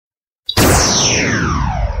Welcome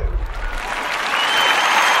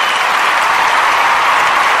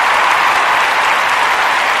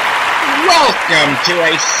to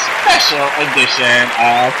a special edition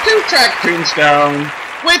of Two-Track Tombstone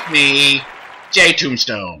with me, Jay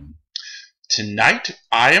Tombstone. Tonight,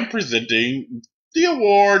 I am presenting the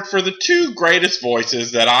award for the two greatest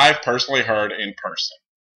voices that I've personally heard in person.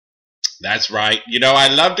 That's right. You know, I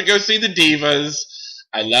love to go see the divas.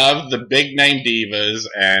 I love the big name divas,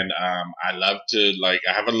 and I love to, I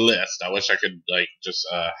have a list. I wish I could, just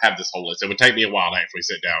have this whole list. It would take me a while to actually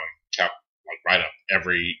sit down and count, write up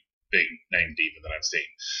every big name diva that I've seen.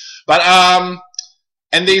 But,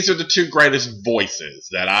 and these are the two greatest voices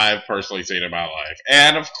that I've personally seen in my life.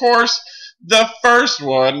 And, of course, the first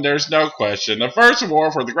one, there's no question. The first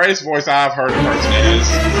award for the greatest voice I've heard in person is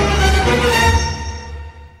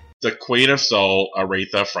the Queen of Soul,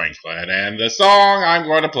 Aretha Franklin. And the song I'm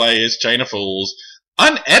going to play is Chain of Fools,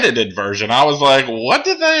 unedited version. I was like, what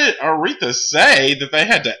did Aretha say that they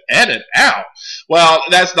had to edit out? Well,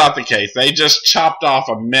 that's not the case. They just chopped off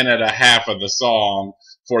a minute and a half of the song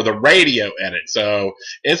for the radio edit. So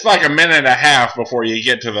it's like a minute and a half before you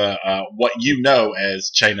get to the what you know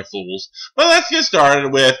as Chain of Fools. But let's get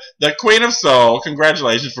started with the Queen of Soul.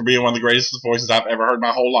 Congratulations for being one of the greatest voices I've ever heard in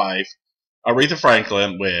my whole life. Aretha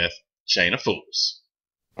Franklin with Chain of Fools.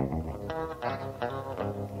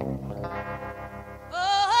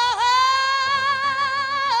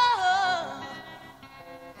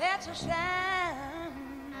 That's a sound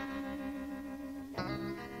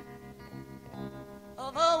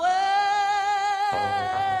of a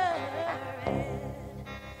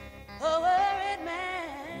worried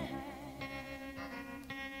man.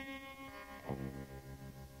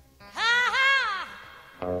 Ha ha,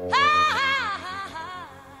 ha ha, ha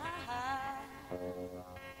ha.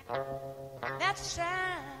 That's a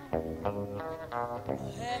sound of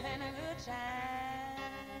having a good time.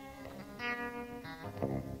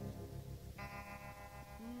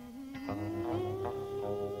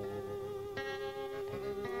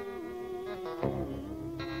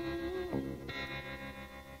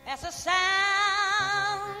 That's a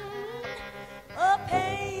sound of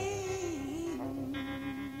pain.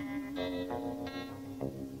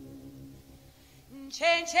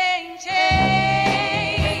 Chain, chain, chain.